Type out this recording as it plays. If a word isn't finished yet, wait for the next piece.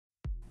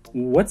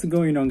What's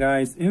going on,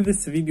 guys? In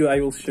this video I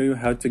will show you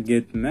how to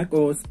get Mac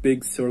OS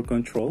Big Sur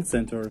Control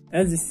Center.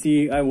 As you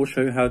see, I will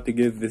show you how to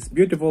get this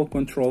beautiful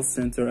control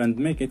center and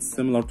make it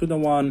similar to the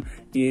one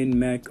in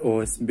Mac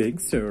OS Big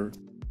Sur.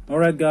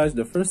 Alright guys,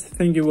 the first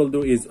thing you will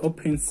do is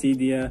open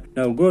Cydia.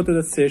 Now go to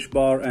the search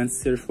bar and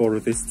search for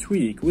this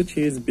tweak, which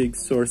is Big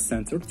Sur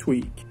Center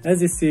tweak.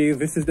 As you see,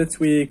 this is the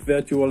tweak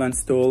that you will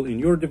install in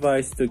your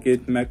device to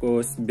get Mac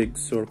OS Big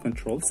Sur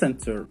Control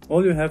Center.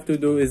 All you have to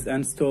do is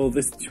install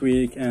this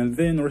tweak and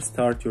then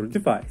restart your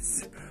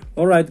device.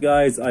 Alright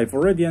guys, I've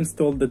already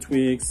installed the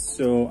tweak,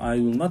 so I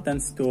will not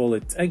install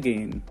it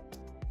again.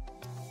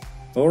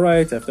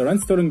 Alright, after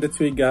installing the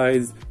tweak,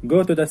 guys,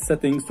 go to the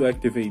settings to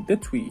activate the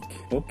tweak.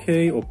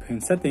 Okay, open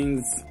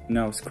settings.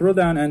 Now scroll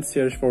down and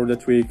search for the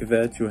tweak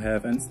that you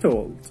have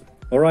installed.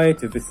 Alright,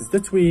 this is the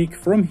tweak.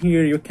 From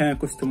here you can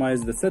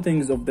customize the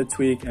settings of the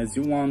tweak as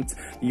you want.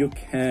 You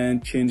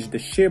can change the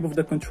shape of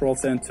the control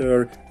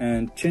center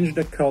and change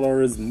the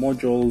colors,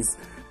 modules,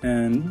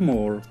 and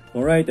more.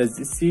 Alright, as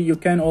you see, you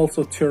can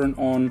also turn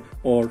on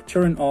or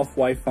turn off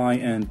Wi-Fi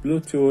and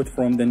Bluetooth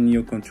from the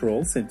new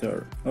control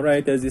center.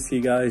 Alright, as you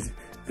see, guys,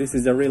 this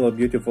is a really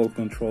beautiful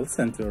control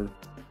center.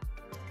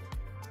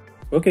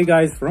 Okay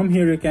guys, from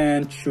here you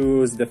can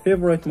choose the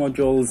favorite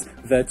modules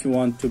that you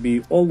want to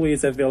be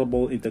always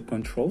available in the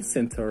control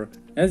center.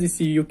 As you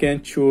see, you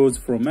can choose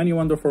from many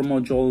wonderful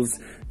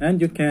modules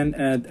and you can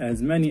add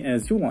as many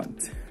as you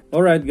want.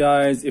 Alright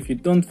guys, if you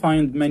don't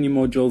find many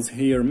modules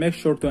here, make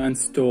sure to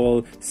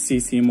install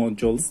CC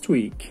Modules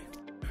Tweak.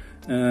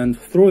 And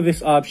through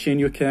this option,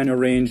 you can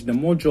arrange the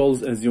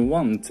modules as you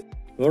want.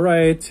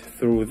 Alright,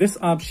 through this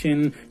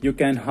option, you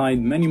can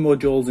hide many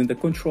modules in the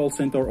control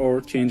center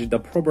or change the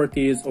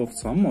properties of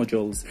some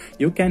modules.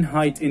 You can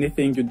hide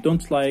anything you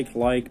don't like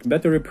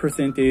battery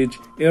percentage,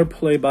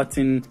 AirPlay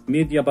button,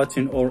 media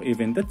button, or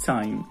even the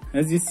time.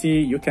 As you see,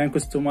 you can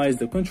customize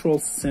the control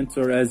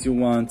center as you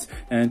want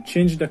and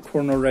change the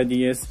corner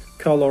radius,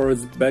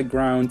 colors,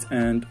 background,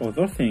 and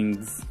other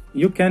things.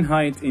 You can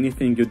hide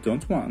anything you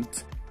don't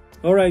want.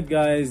 Alright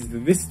guys,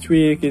 this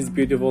tweak is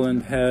beautiful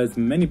and has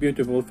many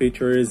beautiful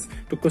features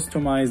to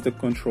customize the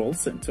control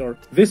center.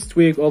 This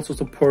tweak also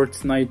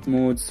supports night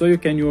mode, so you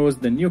can use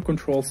the new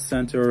control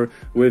center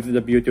with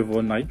the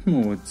beautiful night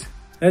mode.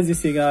 As you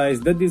see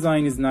guys, the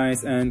design is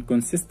nice and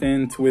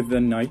consistent with the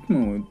night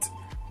mode.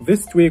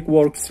 This tweak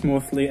works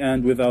smoothly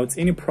and without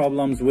any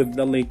problems with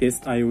the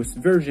latest iOS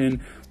version,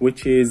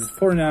 which is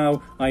for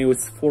now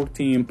iOS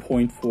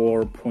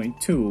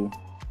 14.4.2.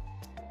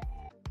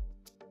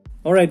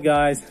 Alright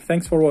guys,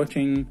 thanks for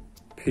watching.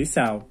 Peace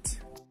out.